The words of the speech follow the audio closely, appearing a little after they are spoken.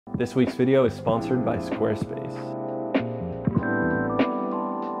This week's video is sponsored by Squarespace.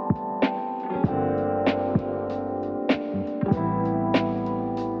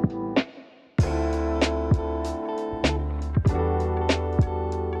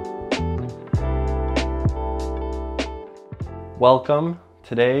 Welcome.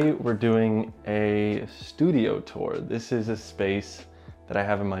 Today we're doing a studio tour. This is a space that I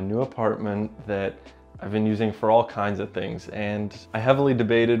have in my new apartment that I've been using for all kinds of things, and I heavily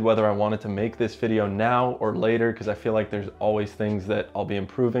debated whether I wanted to make this video now or later because I feel like there's always things that I'll be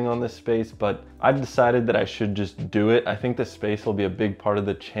improving on this space, but I've decided that I should just do it. I think this space will be a big part of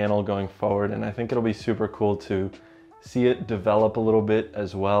the channel going forward, and I think it'll be super cool to see it develop a little bit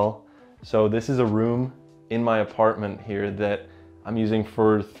as well. So this is a room in my apartment here that I'm using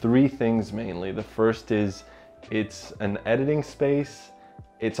for three things mainly. The first is it's an editing space,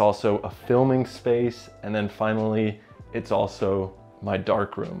 it's also a filming space, and then finally it's also my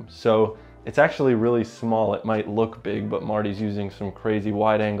darkroom. So it's actually really small. It might look big, but Marty's using some crazy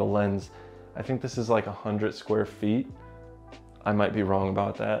wide angle lens. I think this is like 100 square feet. I might be wrong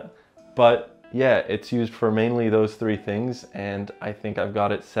about that. But yeah, it's used for mainly those three things, and I think I've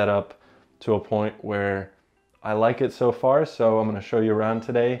got it set up to a point where I like it so far. So I'm gonna show you around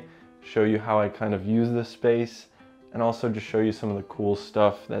today, show you how I kind of use this space, and also just show you some of the cool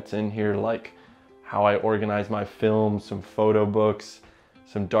stuff that's in here, like how I organize my film, some photo books,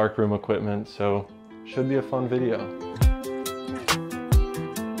 some darkroom equipment. So should be a fun video.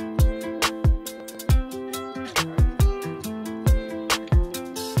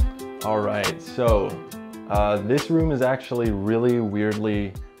 All right, so this room is actually really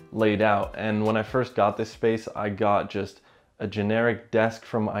weirdly laid out. And when I first got this space, I got just a generic desk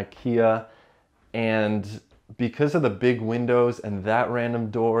from IKEA, and because of the big windows and that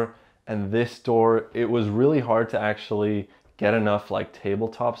random door and this door, it was really hard to actually get enough like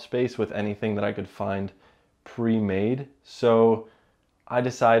tabletop space with anything that I could find pre-made. So I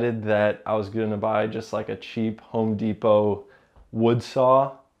decided that I was gonna buy just like a cheap Home Depot wood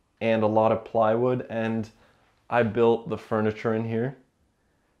saw and a lot of plywood, and I built the furniture in here,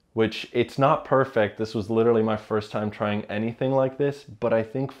 which it's not perfect. This was literally my first time trying anything like this, but I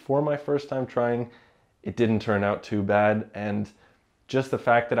think for my first time trying, it didn't turn out too bad. And just the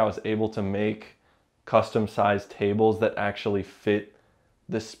fact that I was able to make custom sized tables that actually fit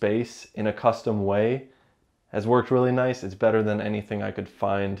the space in a custom way has worked really nice. It's better than anything I could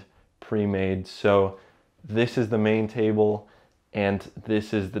find pre-made. So this is the main table, and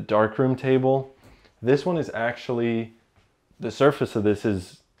this is the darkroom table. This one is actually, the surface of this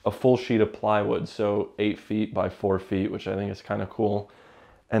is a full sheet of plywood, so 8 feet by 4 feet, which I think is kind of cool.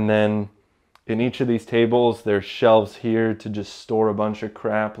 And then in each of these tables, there's shelves here to just store a bunch of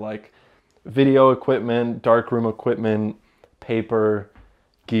crap like video equipment, darkroom equipment, paper,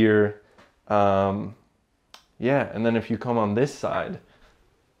 gear. Yeah, and then if you come on this side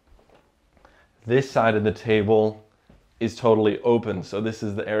of the table is totally open. So this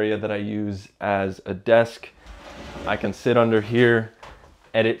is the area that I use as a desk. I can sit under here,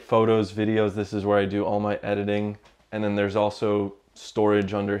 edit photos, videos. This is where I do all my editing. And then there's also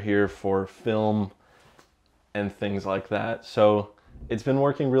storage under here for film and things like that. So it's been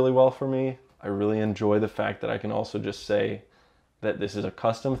working really well for me. I really enjoy the fact that I can also just say that this is a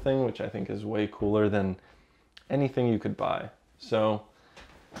custom thing, which I think is way cooler than anything you could buy. So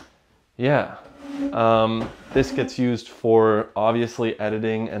yeah, this gets used for obviously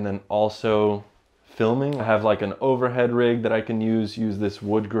editing and then also filming. I have like an overhead rig that I can use this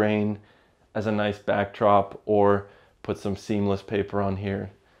wood grain as a nice backdrop, or put some seamless paper on here.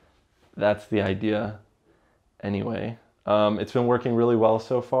 That's the idea anyway. It's been working really well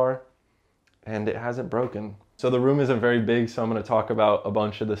so far, and it hasn't broken. So the room isn't very big, so I'm gonna talk about a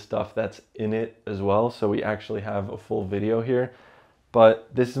bunch of the stuff that's in it as well. So we actually have a full video here, but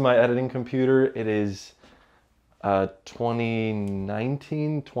this is my editing computer. It is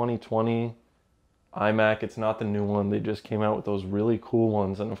 2019, 2020 iMac. It's not the new one. They just came out with those really cool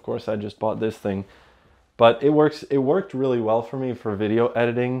ones, and of course I just bought this thing. But it worked really well for me for video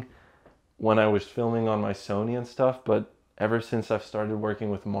editing when I was filming on my Sony and stuff. But ever since I've started working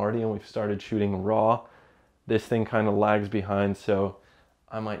with Marty and we've started shooting RAW, this thing kind of lags behind, so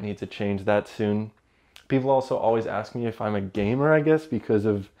I might need to change that soon. People also always ask me if I'm a gamer, I guess, because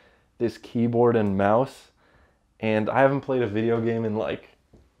of this keyboard and mouse. And I haven't played a video game in like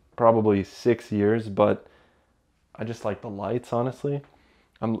probably 6 years, but I just like the lights, honestly.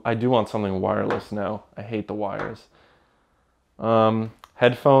 I do want something wireless now. I hate the wires.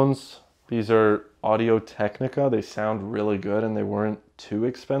 Headphones, these are Audio Technica. They sound really good, and they weren't too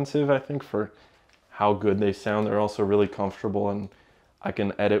expensive, I think, for how good they sound. They're also really comfortable, and I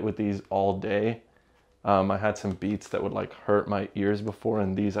can edit with these all day. I had some Beats that would like hurt my ears before,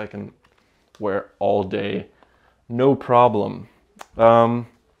 and these I can wear all day, no problem.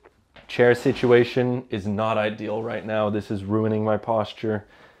 Chair situation is not ideal right now. This is ruining my posture.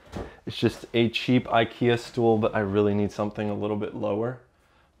 It's just a cheap IKEA stool, but I really need something a little bit lower,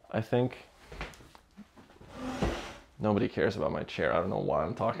 I think. Nobody cares about my chair. I don't know why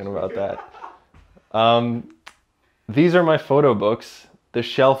I'm talking about that. These are my photo books. The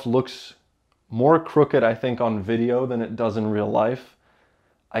shelf looks more crooked, I think, on video than it does in real life.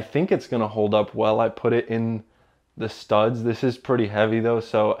 I think it's gonna hold up well. I put it in the studs. This is pretty heavy though,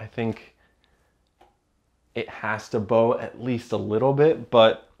 so I think it has to bow at least a little bit,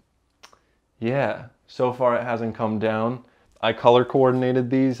 but yeah, so far it hasn't come down. I color coordinated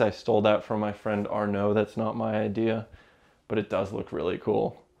these. I stole that from my friend Arnaud. That's not my idea, but it does look really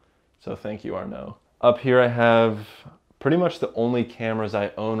cool. So thank you, Arnaud. Up here I have pretty much the only cameras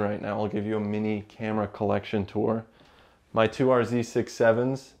I own right now. I'll give you a mini camera collection tour. My two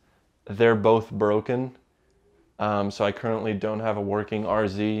RZ67s, they're both broken. So I currently don't have a working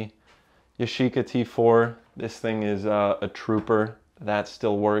RZ. Yashica T4, this thing is a trooper. That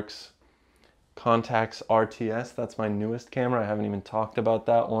still works. Contax RTS, that's my newest camera. I haven't even talked about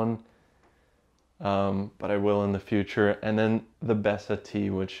that one, but I will in the future. And then the Bessa T,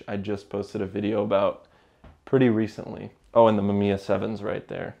 which I just posted a video about pretty recently. Oh, and the Mamiya 7's right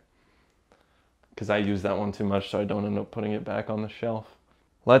there, because I use that one too much, so I don't end up putting it back on the shelf.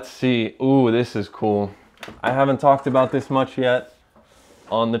 Let's see. Ooh, this is cool. I haven't talked about this much yet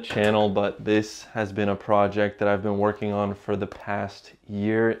on the channel, but this has been a project that I've been working on for the past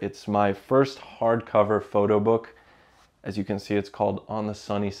year. It's my first hardcover photo book. As you can see, it's called On the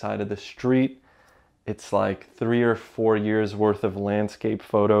Sunny Side of the Street. It's like 3 or 4 years worth of landscape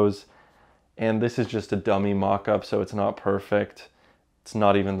photos. And this is just a dummy mock-up, so it's not perfect. It's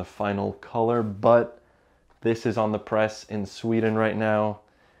not even the final color, but this is on the press in Sweden right now.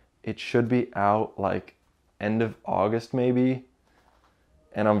 It should be out like end of August maybe.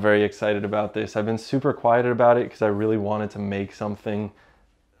 And I'm very excited about this. I've been super quiet about it because I really wanted to make something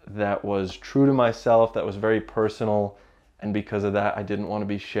that was true to myself, that was very personal. And because of that, I didn't want to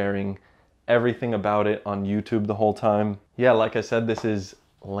be sharing everything about it on YouTube the whole time. Yeah, like I said, this is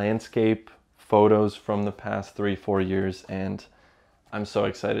landscape photos from the past 3-4 years. And I'm so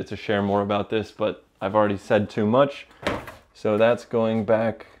excited to share more about this, but I've already said too much. So that's going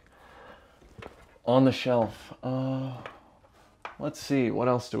back on the shelf. Let's see, what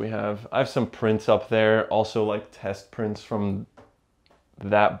else do we have? I have some prints up there, also like test prints from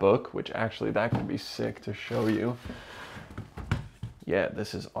that book, which actually that could be sick to show you. Yeah,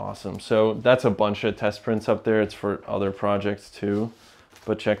 this is awesome. So that's a bunch of test prints up there. It's for other projects too,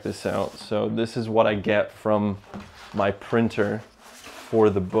 but check this out. So this is what I get from my printer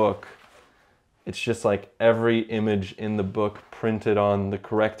for the book. It's just like every image in the book printed on the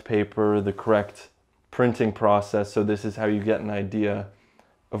correct paper, the correct printing process. So this is how you get an idea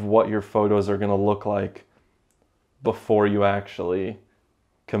of what your photos are going to look like before you actually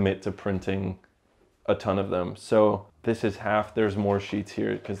commit to printing a ton of them. So this is half. There's more sheets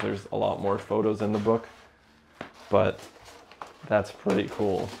here because there's a lot more photos in the book, but that's pretty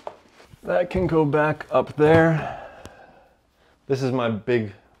cool. That can go back up there. This is my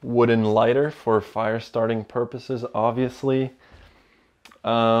big wooden lighter for fire starting purposes, obviously.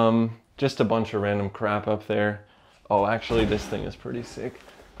 Just a bunch of random crap up there. Oh, actually, this thing is pretty sick.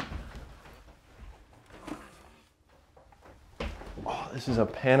 Oh, this is a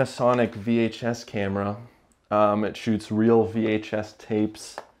Panasonic VHS camera. It shoots real VHS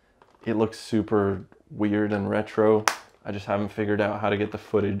tapes. It looks super weird and retro. I just haven't figured out how to get the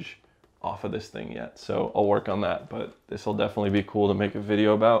footage off of this thing yet, so I'll work on that, but this will definitely be cool to make a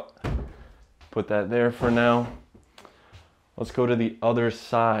video about. Put that there for now. Let's go to the other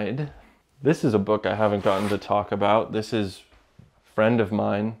side. This is a book I haven't gotten to talk about. This is Friend of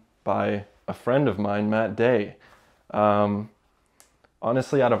Mine by a friend of mine, Matt Day.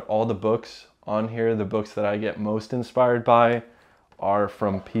 Honestly, out of all the books on here, the books that I get most inspired by are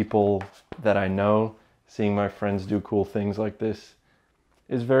from people that I know. Seeing my friends do cool things like this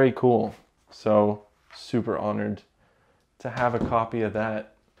is very cool. So super honored to have a copy of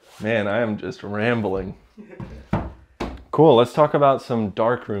that. Man, I am just rambling. Cool, let's talk about some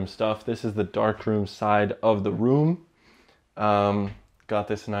darkroom stuff. This is the darkroom side of the room. Got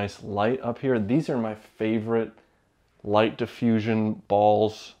this nice light up here. These are my favorite light diffusion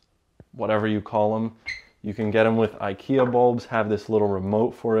balls, whatever you call them. You can get them with IKEA bulbs, have this little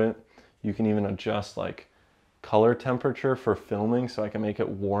remote for it. You can even adjust like color temperature for filming, so I can make it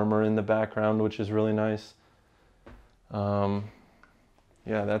warmer in the background, which is really nice.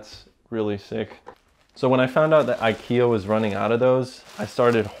 Yeah, that's really sick. So when I found out that IKEA was running out of those, I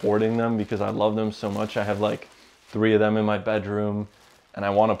started hoarding them because I love them so much. I have like 3 of them in my bedroom and I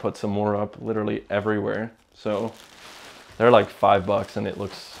want to put some more up literally everywhere. So they're like $5 and it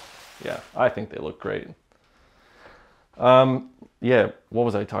looks, yeah, I think they look great. Yeah, what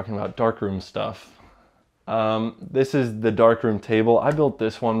was I talking about? Darkroom stuff. This is the darkroom table. I built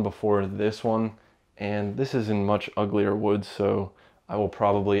this one before this one, and this is in much uglier wood, so I will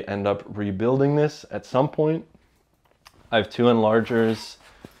probably end up rebuilding this at some point. I have 2 enlargers.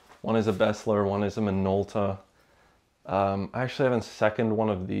 One is a Bessler, one is a Minolta. I actually haven't seconded one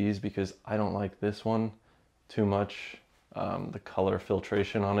of these because I don't like this one too much. The color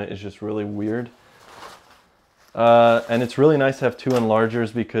filtration on it is just really weird. And it's really nice to have 2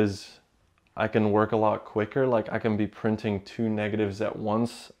 enlargers because I can work a lot quicker. Like I can be printing 2 negatives at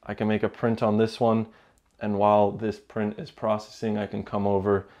once. I can make a print on this one, and while this print is processing, I can come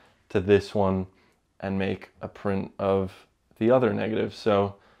over to this one and make a print of the other negative.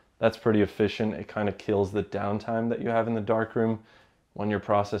 So that's pretty efficient. It kind of kills the downtime that you have in the darkroom when you're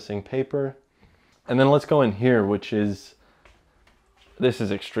processing paper. And then let's go in here, which is, this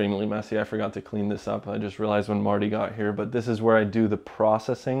is extremely messy. I forgot to clean this up. I just realized when Marty got here, but this is where I do the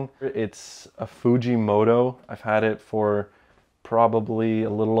processing. It's a Fujimoto. I've had it for probably a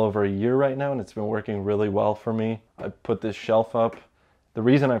little over a year right now, and it's been working really well for me. I put this shelf up. The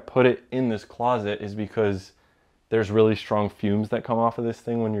reason I put it in this closet is because there's really strong fumes that come off of this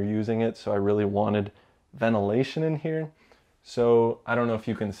thing when you're using it, so I really wanted ventilation in here. So I don't know if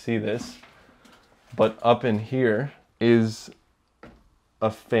you can see this, but up in here is a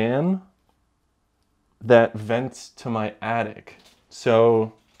fan that vents to my attic.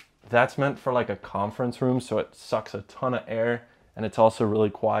 So that's meant for like a conference room, so it sucks a ton of air, and it's also really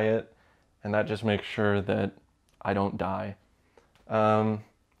quiet, and that just makes sure that I don't die.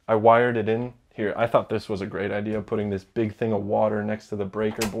 I wired it in here. I thought this was a great idea, putting this big thing of water next to the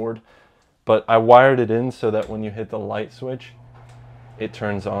breaker board, but I wired it in so that when you hit the light switch, it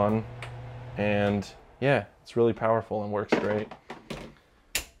turns on, and yeah, it's really powerful and works great.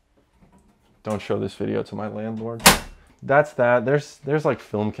 Don't show this video to my landlord. That's that. There's like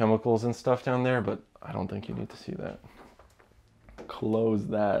film chemicals and stuff down there, but I don't think you need to see that. Close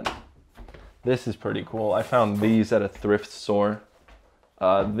that. This is pretty cool. I found these at a thrift store.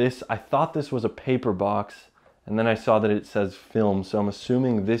 I thought this was a paper box, and then I saw that it says film, so I'm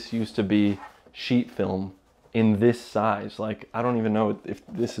assuming this used to be sheet film in this size. Like, I don't even know if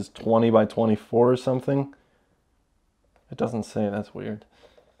this is 20 by 24 or something. It doesn't say. That's weird.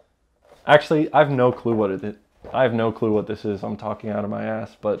 Actually, I have no clue what it is. I have no clue what this is. I'm talking out of my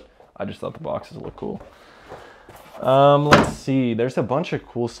ass, but I just thought the boxes look cool. Let's see. There's a bunch of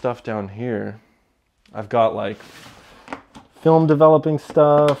cool stuff down here. I've got like film developing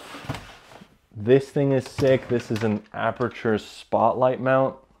stuff. This thing is sick. This is an aperture spotlight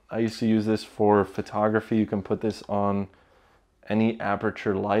mount. I used to use this for photography. You can put this on any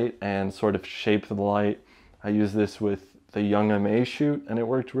aperture light and sort of shape the light. I use this with the Young MA shoot, and it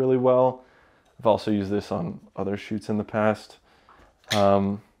worked really well. I've also used this on other shoots in the past.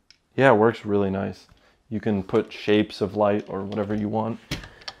 Yeah, it works really nice. You can put shapes of light or whatever you want.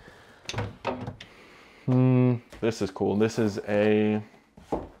 This is cool. This is a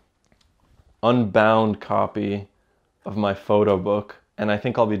unbound copy of my photo book, and I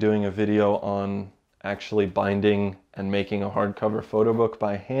think I'll be doing a video on actually binding and making a hardcover photo book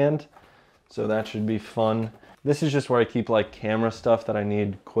by hand, so that should be fun. This is just where I keep like camera stuff that I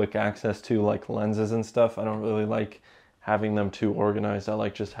need quick access to, like lenses and stuff. I don't really like having them too organized. I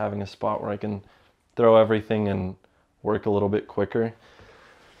like just having a spot where I can throw everything and work a little bit quicker.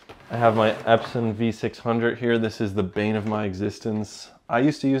 I have my Epson V600 here. This is the bane of my existence. I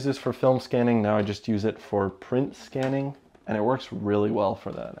used to use this for film scanning. Now I just use it for print scanning, and it works really well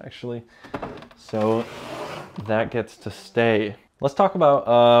for that actually. So that gets to stay. Let's talk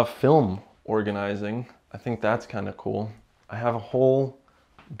about film organizing. I think that's kind of cool. I have a whole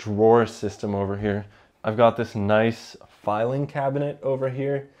drawer system over here. I've got this nice filing cabinet over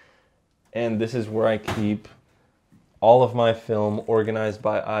here, and this is where I keep all of my film organized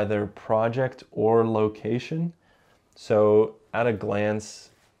by either project or location. So at a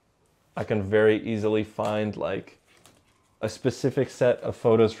glance, I can very easily find like a specific set of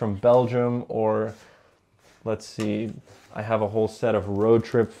photos from Belgium, or let's see, I have a whole set of road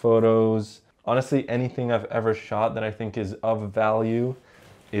trip photos. Honestly, anything I've ever shot that I think is of value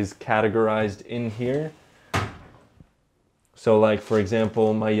is categorized in here. So like, for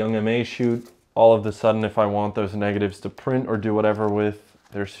example, my Young MA shoot, all of a sudden, if I want those negatives to print or do whatever with,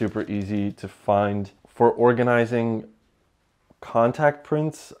 they're super easy to find. For organizing contact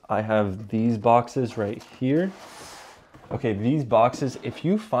prints, I have these boxes right here. Okay, these boxes, if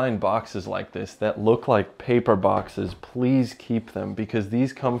you find boxes like this that look like paper boxes, please keep them because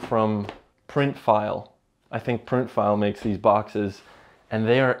these come from Print File. I think Print File makes these boxes and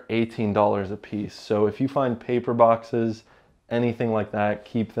they are $18 a piece. So if you find paper boxes, anything like that,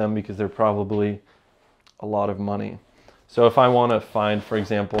 keep them because they're probably a lot of money. So if I want to find, for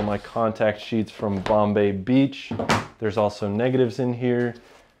example, my contact sheets from Bombay Beach, there's also negatives in here.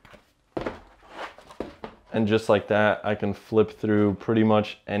 And just like that, I can flip through pretty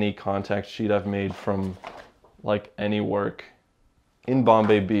much any contact sheet I've made from like any work in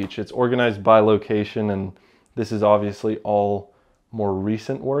Bombay Beach. It's organized by location, and this is obviously all more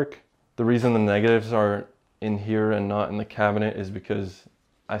recent work. The reason the negatives are in here and not in the cabinet is because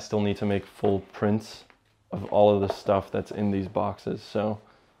I still need to make full prints of all of the stuff that's in these boxes. So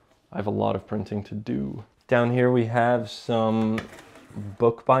I have a lot of printing to do. Down here we have some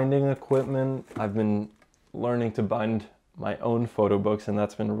bookbinding equipment. I've been learning to bind my own photo books and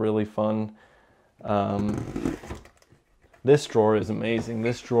that's been really fun. This drawer is amazing.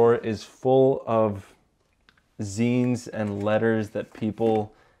 This drawer is full of zines and letters that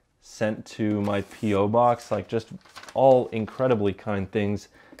people sent to my P.O. box, like just all incredibly kind things.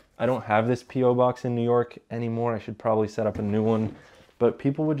 I don't have this P.O. box in New York anymore. I should probably set up a new one, but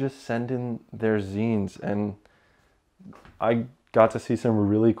people would just send in their zines and I got to see some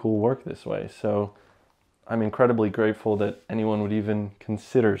really cool work this way. So I'm incredibly grateful that anyone would even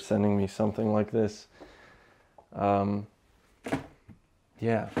consider sending me something like this.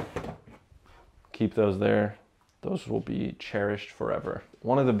 Yeah, keep those there. Those will be cherished forever.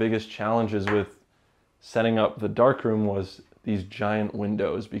 One of the biggest challenges with setting up the darkroom was these giant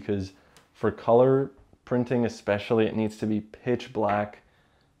windows, because for color printing especially, it needs to be pitch black.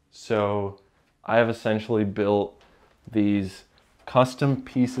 So I have essentially built these custom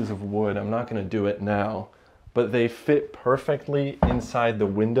pieces of wood. I'm not going to do it now, but they fit perfectly inside the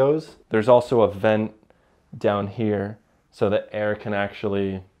windows. There's also a vent down here so that air can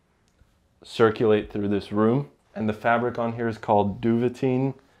actually circulate through this room. And the fabric on here is called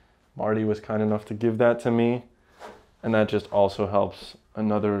duvetine. Marty was kind enough to give that to me. And that just also helps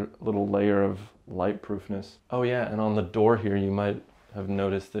another little layer of light proofness. Oh yeah, and on the door here, you might have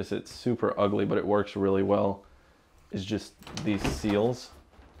noticed this. It's super ugly, but it works really well. It's just these seals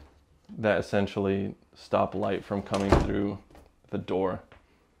that essentially stop light from coming through the door.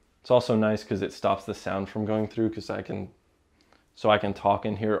 It's also nice because it stops the sound from going through, because I can talk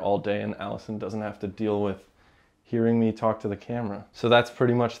in here all day and Allison doesn't have to deal with hearing me talk to the camera. So that's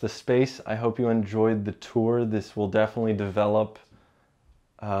pretty much the space. I hope you enjoyed the tour. This will definitely develop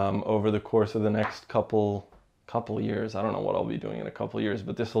over the course of the next couple years. I don't know what I'll be doing in a couple years,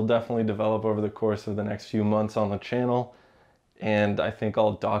 but this will definitely develop over the course of the next few months on the channel. And I think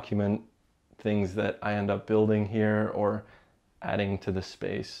I'll document things that I end up building here or adding to the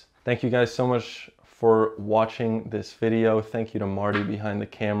space. Thank you guys so much for watching this video. Thank you to Marty behind the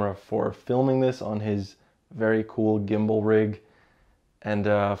camera for filming this on his very cool gimbal rig. And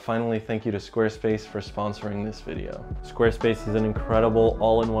finally, thank you to Squarespace for sponsoring this video. Squarespace is an incredible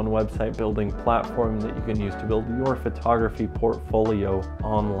all-in-one website building platform that you can use to build your photography portfolio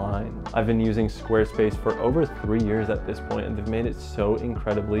online. I've been using Squarespace for over 3 years at this point, and they've made it so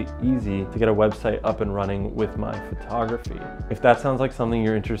incredibly easy to get a website up and running with my photography. If that sounds like something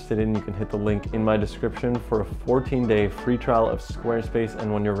you're interested in, you can hit the link in my description for a 14-day free trial of Squarespace,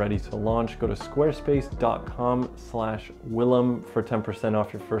 and when you're ready to launch, go to squarespace.com/Willem for 10%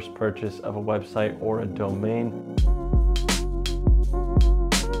 off your first purchase of a website or a domain.